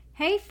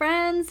Hey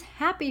friends,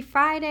 happy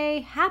Friday,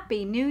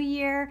 happy New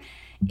Year.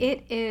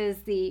 It is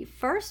the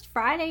first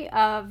Friday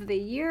of the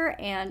year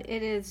and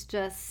it is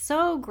just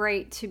so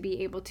great to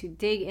be able to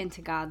dig into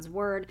God's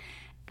Word.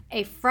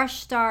 A fresh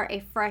start,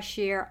 a fresh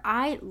year.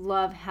 I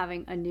love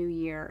having a new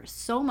year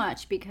so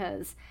much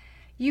because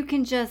you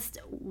can just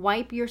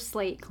wipe your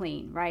slate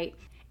clean, right?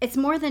 It's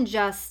more than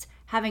just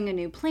having a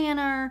new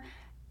planner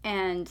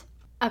and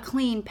a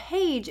clean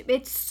page.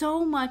 It's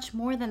so much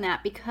more than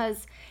that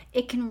because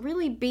it can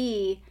really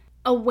be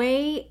a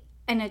way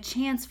and a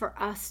chance for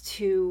us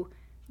to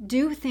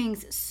do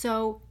things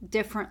so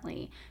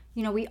differently.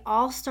 You know, we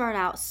all start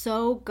out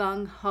so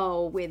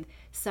gung-ho with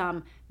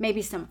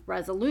maybe some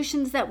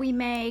resolutions that we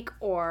make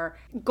or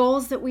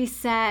goals that we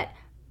set,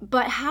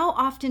 but how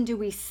often do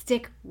we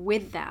stick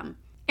with them?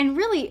 And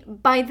really,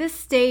 by this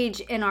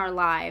stage in our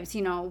lives,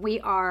 you know, we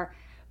are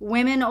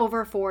women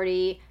over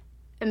 40,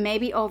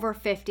 maybe over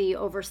 50,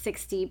 over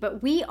 60,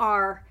 but we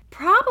are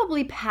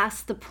probably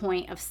past the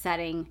point of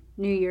setting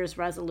New Year's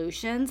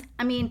resolutions.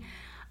 I mean,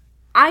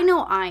 I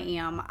know I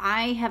am.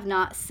 I have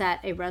not set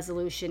a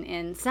resolution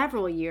in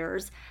several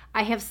years.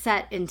 I have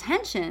set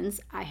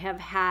intentions. I have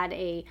had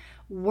a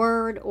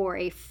word or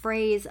a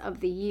phrase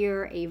of the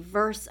year, a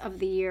verse of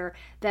the year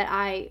that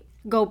I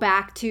go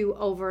back to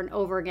over and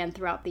over again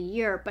throughout the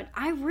year, but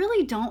I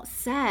really don't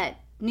set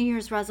New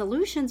Year's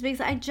resolutions because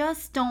I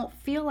just don't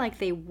feel like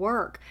they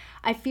work.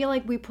 I feel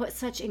like we put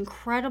such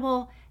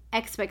incredible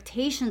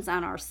expectations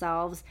on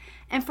ourselves.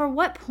 And for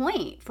what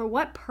point? For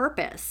what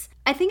purpose?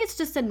 I think it's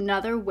just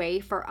another way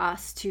for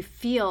us to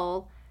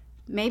feel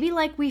maybe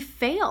like we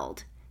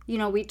failed. You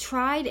know, we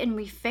tried and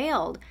we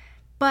failed.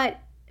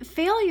 But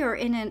failure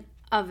in and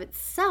of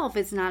itself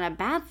is not a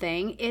bad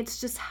thing. It's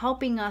just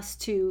helping us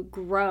to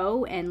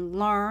grow and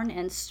learn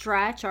and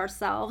stretch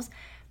ourselves.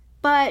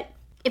 But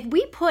if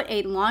we put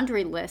a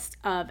laundry list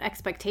of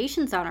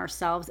expectations on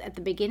ourselves at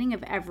the beginning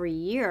of every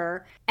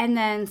year and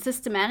then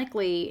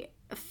systematically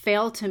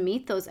fail to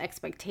meet those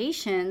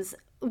expectations,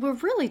 we're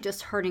really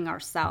just hurting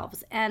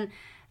ourselves. And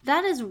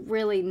that is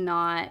really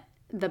not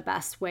the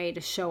best way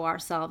to show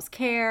ourselves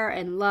care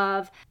and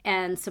love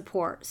and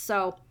support.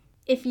 So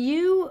if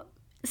you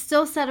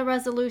still set a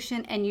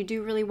resolution and you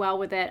do really well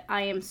with it,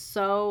 I am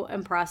so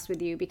impressed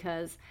with you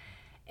because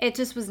it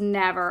just was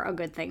never a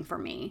good thing for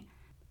me.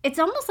 It's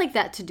almost like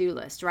that to-do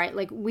list, right?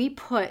 Like we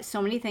put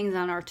so many things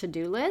on our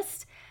to-do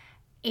list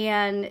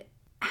and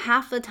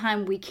half the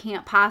time we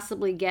can't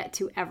possibly get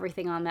to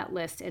everything on that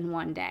list in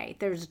one day.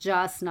 There's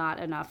just not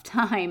enough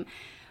time.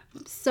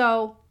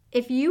 So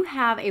if you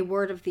have a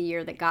word of the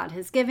year that God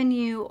has given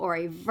you or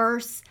a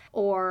verse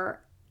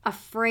or a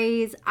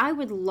phrase, I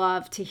would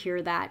love to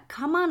hear that.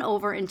 Come on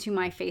over into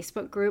my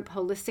Facebook group,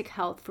 Holistic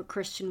Health for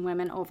Christian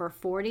Women Over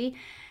 40,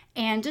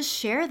 and just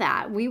share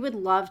that. We would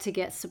love to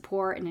get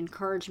support and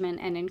encouragement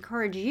and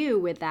encourage you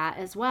with that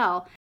as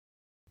well.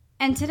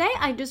 And today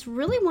I just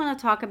really want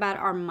to talk about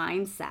our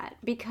mindset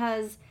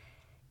because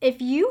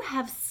if you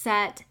have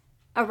set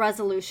a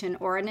resolution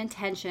or an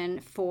intention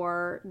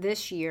for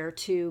this year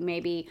to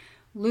maybe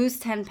lose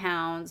 10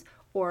 pounds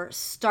or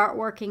start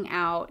working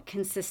out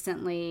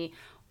consistently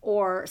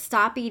or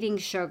stop eating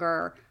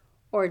sugar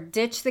or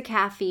ditch the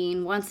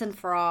caffeine once and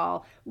for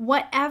all,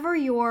 whatever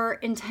your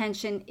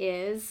intention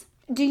is,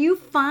 do you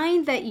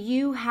find that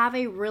you have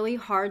a really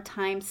hard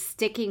time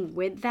sticking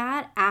with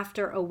that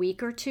after a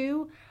week or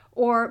two?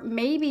 Or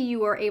maybe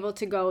you are able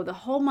to go the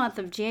whole month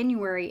of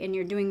January and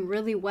you're doing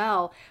really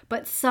well,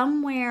 but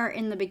somewhere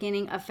in the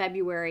beginning of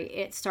February,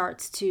 it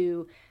starts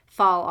to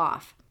fall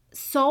off.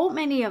 So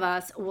many of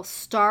us will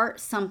start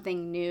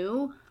something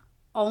new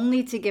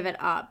only to give it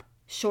up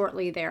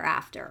shortly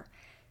thereafter.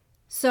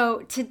 So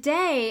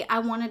today I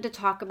wanted to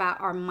talk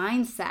about our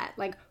mindset,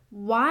 like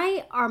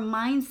why our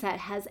mindset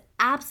has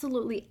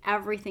absolutely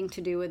everything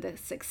to do with the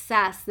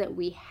success that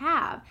we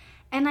have.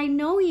 And I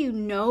know you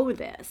know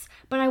this,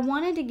 but I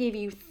wanted to give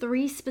you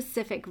 3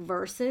 specific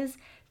verses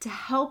to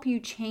help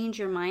you change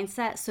your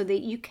mindset so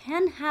that you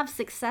can have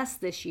success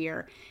this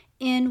year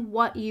in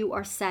what you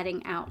are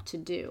setting out to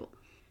do.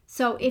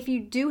 So if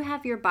you do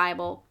have your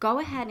Bible, go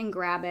ahead and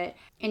grab it.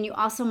 And you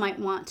also might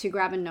want to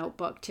grab a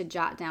notebook to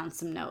jot down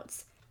some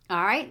notes.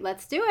 All right,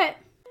 let's do it.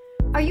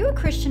 Are you a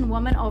Christian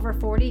woman over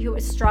 40 who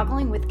is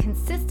struggling with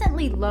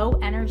consistently low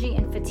energy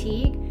and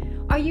fatigue?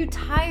 Are you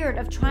tired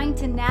of trying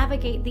to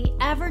navigate the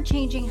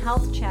ever-changing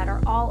health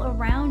chatter all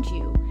around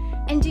you?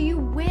 And do you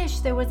wish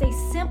there was a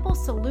simple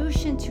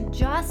solution to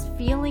just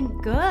feeling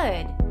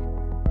good?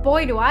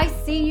 Boy, do I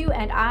see you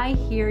and I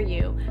hear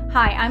you.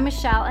 Hi, I'm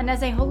Michelle, and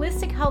as a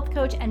holistic health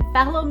coach and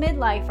fellow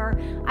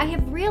midlifer, I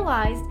have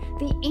realized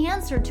the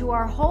answer to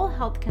our whole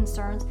health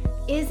concerns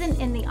isn't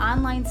in the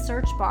online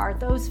search bar,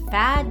 those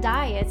fad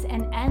diets,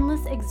 and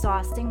endless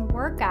exhausting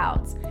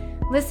workouts.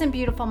 Listen,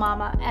 beautiful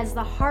mama, as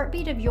the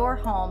heartbeat of your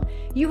home,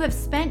 you have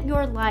spent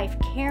your life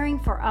caring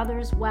for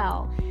others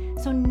well.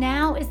 So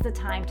now is the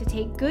time to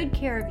take good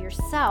care of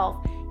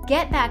yourself,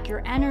 get back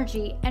your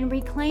energy, and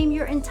reclaim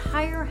your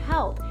entire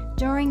health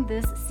during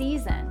this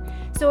season.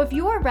 So if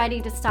you're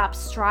ready to stop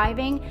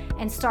striving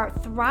and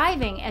start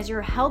thriving as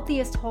your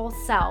healthiest whole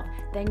self,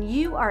 then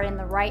you are in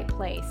the right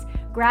place.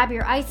 Grab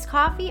your iced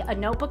coffee, a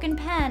notebook and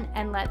pen,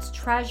 and let's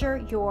treasure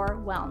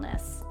your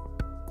wellness.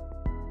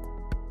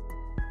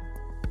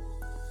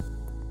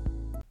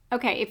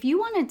 Okay, if you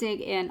want to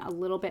dig in a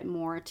little bit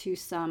more to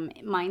some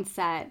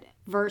mindset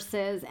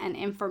verses and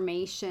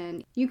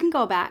information, you can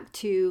go back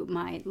to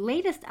my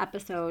latest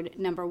episode,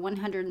 number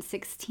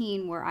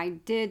 116, where I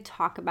did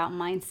talk about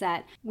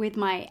mindset with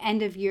my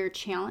end of year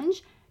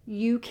challenge.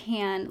 You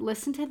can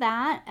listen to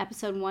that,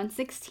 episode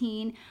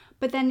 116,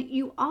 but then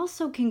you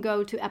also can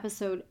go to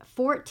episode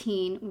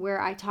 14,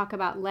 where I talk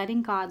about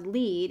letting God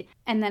lead,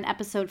 and then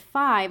episode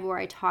 5, where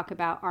I talk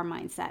about our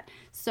mindset.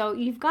 So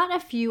you've got a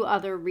few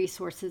other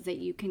resources that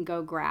you can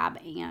go grab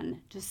and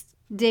just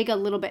dig a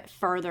little bit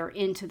further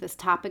into this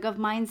topic of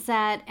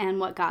mindset and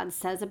what God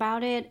says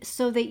about it,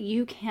 so that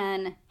you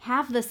can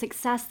have the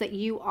success that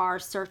you are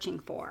searching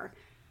for.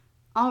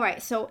 All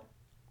right, so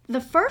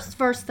the first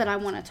verse that I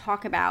want to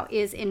talk about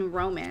is in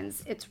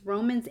Romans. It's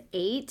Romans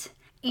 8,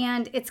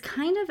 and it's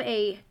kind of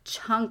a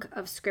chunk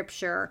of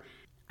scripture.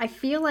 I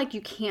feel like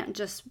you can't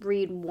just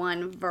read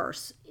one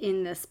verse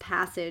in this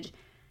passage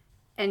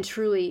and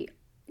truly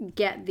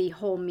get the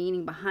whole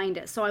meaning behind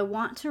it. So I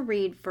want to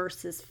read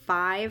verses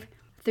 5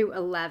 through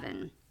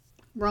 11.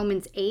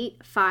 Romans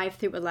 8, 5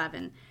 through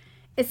 11.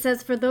 It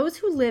says, "For those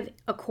who live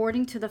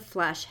according to the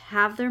flesh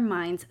have their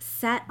minds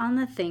set on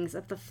the things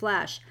of the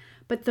flesh,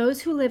 but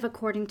those who live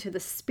according to the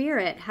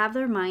Spirit have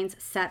their minds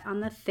set on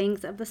the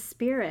things of the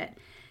Spirit.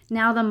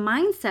 Now the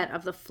mindset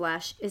of the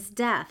flesh is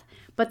death,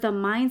 but the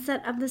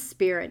mindset of the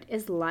Spirit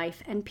is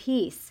life and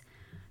peace.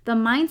 The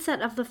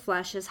mindset of the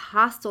flesh is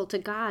hostile to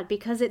God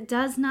because it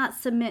does not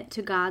submit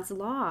to God's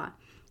law.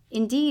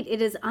 Indeed,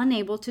 it is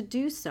unable to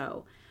do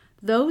so.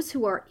 Those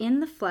who are in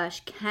the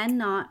flesh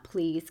cannot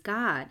please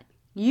God.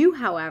 You,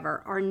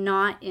 however, are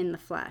not in the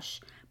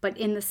flesh, but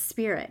in the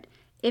Spirit,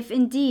 if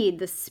indeed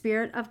the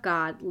Spirit of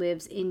God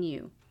lives in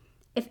you.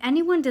 If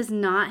anyone does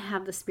not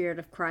have the Spirit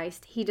of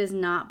Christ, he does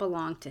not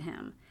belong to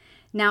him.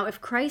 Now,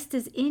 if Christ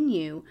is in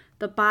you,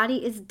 the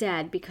body is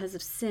dead because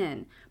of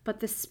sin, but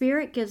the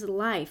Spirit gives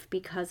life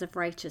because of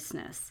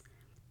righteousness."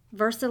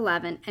 Verse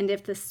 11, "And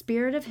if the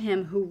Spirit of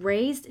him who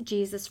raised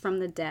Jesus from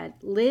the dead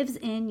lives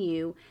in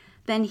you,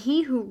 then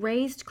he who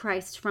raised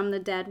Christ from the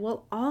dead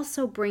will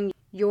also bring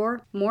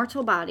your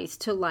mortal bodies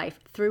to life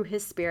through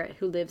his Spirit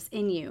who lives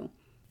in you."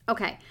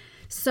 Okay,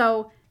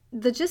 so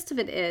the gist of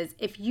it is,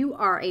 if you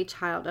are a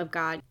child of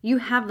God, you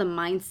have the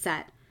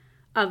mindset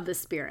of the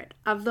Spirit,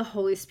 of the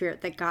Holy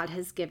Spirit that God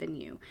has given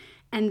you.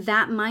 And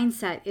that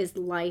mindset is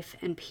life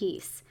and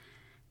peace.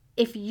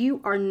 If you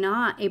are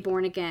not a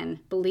born-again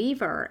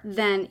believer,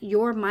 then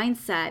your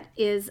mindset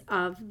is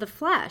of the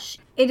flesh.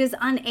 It is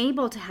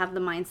unable to have the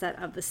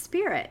mindset of the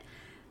Spirit.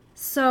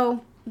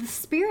 So the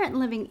Spirit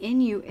living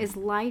in you is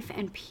life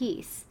and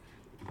peace.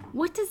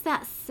 What does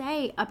that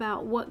say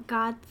about what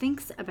God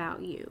thinks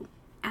about you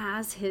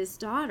as his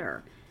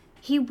daughter?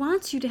 He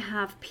wants you to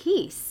have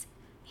peace.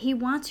 He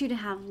wants you to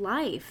have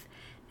life.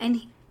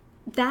 And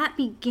that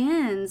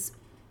begins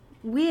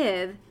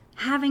with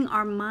having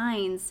our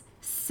minds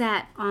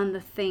set on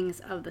the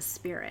things of the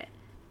Spirit.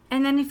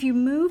 And then if you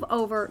move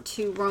over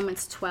to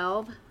Romans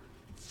 12,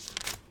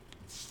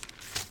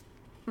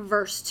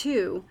 verse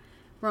 2,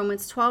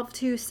 Romans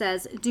 12:2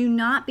 says, "Do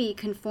not be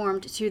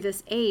conformed to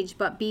this age,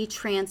 but be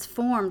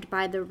transformed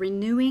by the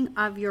renewing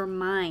of your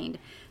mind,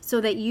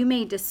 so that you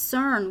may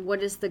discern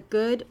what is the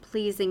good,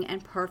 pleasing,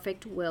 and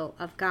perfect will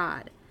of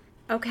God."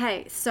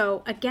 Okay,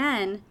 so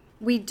again,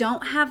 we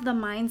don't have the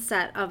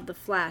mindset of the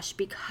flesh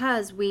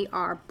because we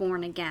are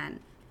born again.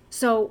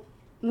 So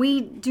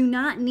we do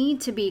not need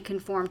to be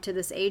conformed to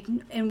this age,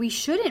 and we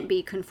shouldn't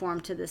be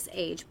conformed to this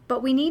age,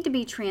 but we need to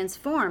be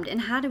transformed.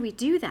 And how do we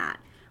do that?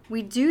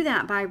 We do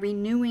that by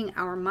renewing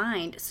our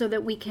mind so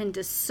that we can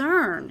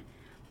discern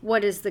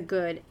what is the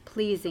good,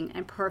 pleasing,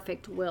 and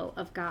perfect will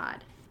of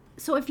God.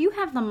 So if you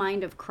have the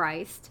mind of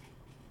Christ,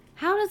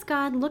 how does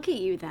God look at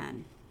you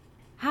then?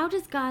 How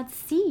does God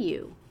see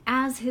you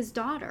as his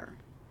daughter?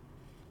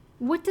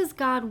 What does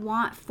God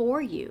want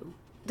for you?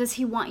 Does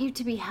he want you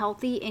to be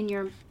healthy in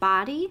your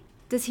body?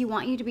 Does he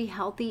want you to be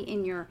healthy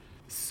in your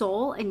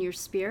soul and your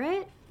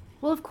spirit?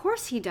 Well, of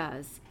course he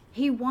does.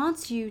 He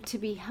wants you to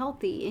be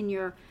healthy in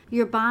your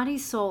body,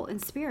 soul, and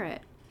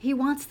spirit. He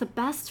wants the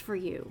best for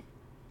you.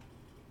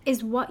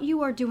 Is what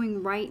you are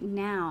doing right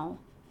now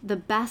the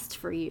best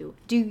for you?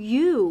 Do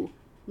you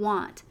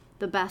want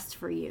the best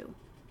for you?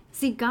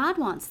 See, God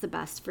wants the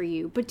best for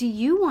you, but do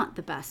you want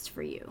the best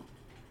for you?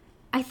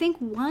 I think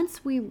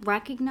once we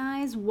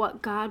recognize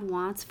what God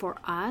wants for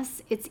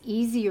us, it's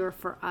easier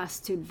for us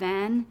to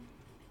then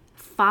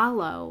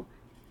follow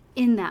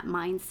in that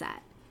mindset,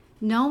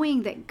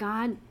 knowing that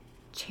God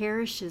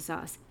cherishes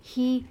us.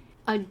 He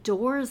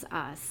adores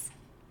us.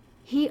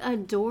 He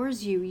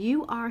adores you.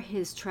 You are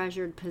his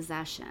treasured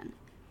possession.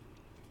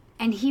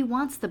 And he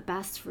wants the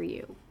best for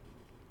you.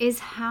 Is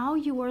how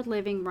you are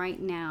living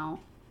right now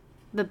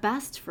the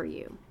best for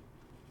you?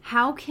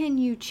 How can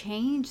you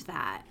change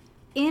that?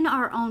 In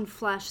our own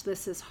flesh,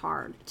 this is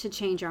hard to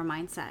change our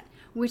mindset,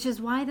 which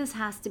is why this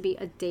has to be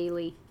a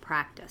daily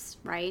practice,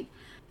 right?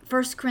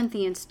 1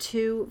 Corinthians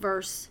 2,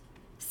 verse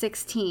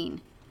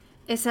 16,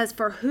 it says,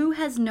 "For who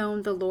has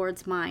known the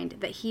Lord's mind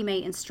that he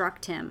may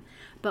instruct him?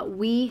 But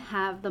we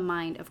have the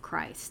mind of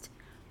Christ."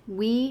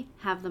 We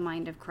have the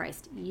mind of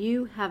Christ.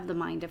 You have the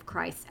mind of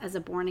Christ as a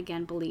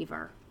born-again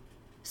believer.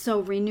 So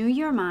renew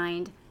your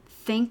mind.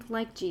 Think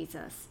like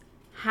Jesus.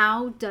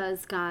 How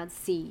does God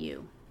see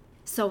you?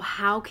 So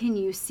how can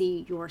you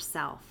see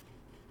yourself?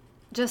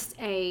 Just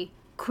a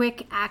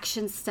quick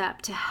action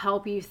step to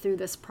help you through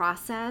this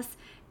process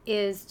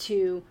is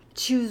to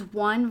choose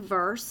one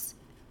verse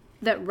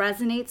that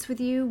resonates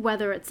with you,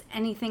 whether it's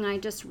anything I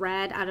just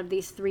read out of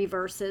these 3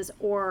 verses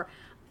or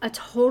a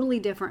totally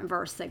different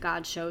verse that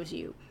God shows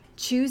you.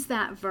 Choose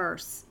that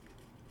verse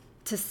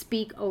to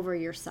speak over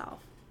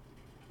yourself.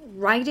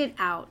 Write it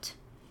out.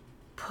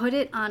 Put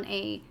it on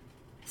a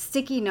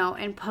sticky note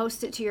and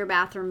post it to your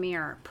bathroom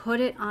mirror. Put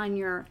it on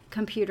your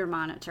computer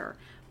monitor.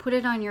 Put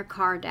it on your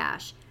car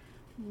dash.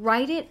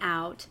 Write it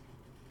out.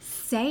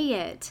 Say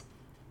it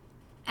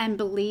and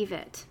believe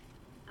it.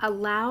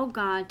 Allow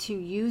God to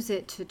use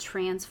it to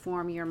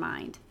transform your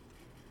mind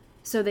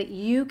so that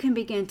you can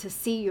begin to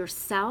see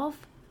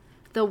yourself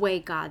the way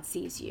God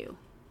sees you.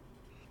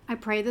 I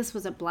pray this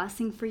was a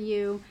blessing for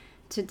you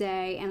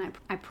today, and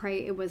I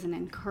pray it was an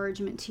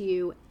encouragement to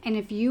you. And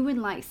if you would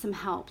like some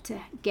help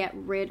to get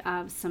rid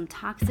of some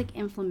toxic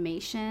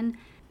inflammation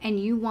and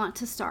you want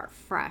to start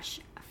fresh,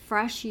 a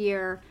fresh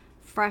year,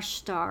 fresh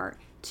start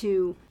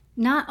to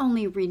not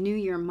only renew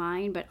your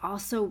mind, but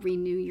also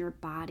renew your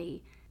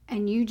body,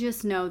 and you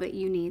just know that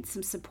you need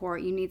some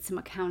support, you need some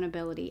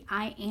accountability,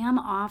 I am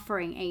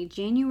offering a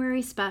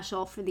January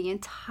special for the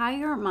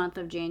entire month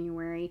of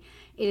January.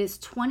 It is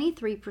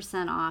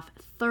 23% off,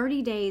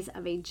 30 days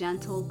of a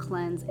gentle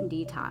cleanse and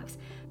detox.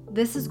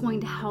 This is going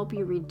to help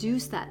you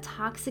reduce that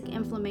toxic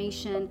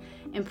inflammation,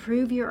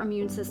 improve your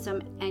immune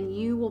system, and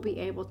you will be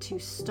able to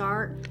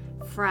start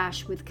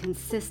fresh with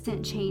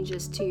consistent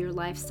changes to your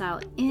lifestyle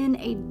in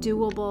a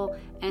doable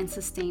and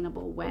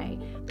sustainable way.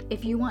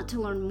 If you want to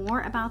learn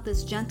more about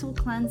this gentle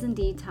cleanse and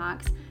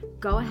detox,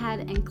 go ahead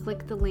and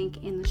click the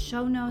link in the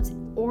show notes,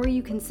 or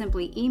you can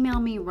simply email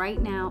me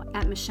right now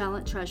at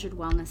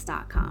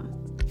michelle@treasuredwellness.com.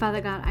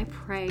 Father God, I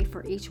pray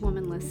for each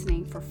woman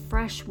listening for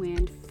fresh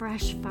wind,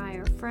 fresh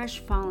fire, fresh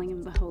falling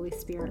of the Holy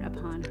Spirit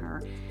upon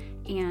her.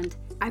 And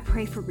I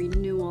pray for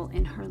renewal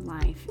in her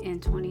life in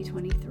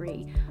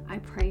 2023. I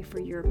pray for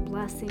your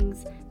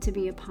blessings to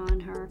be upon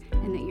her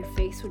and that your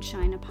face would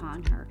shine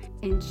upon her.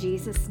 In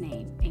Jesus'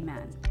 name,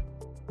 amen.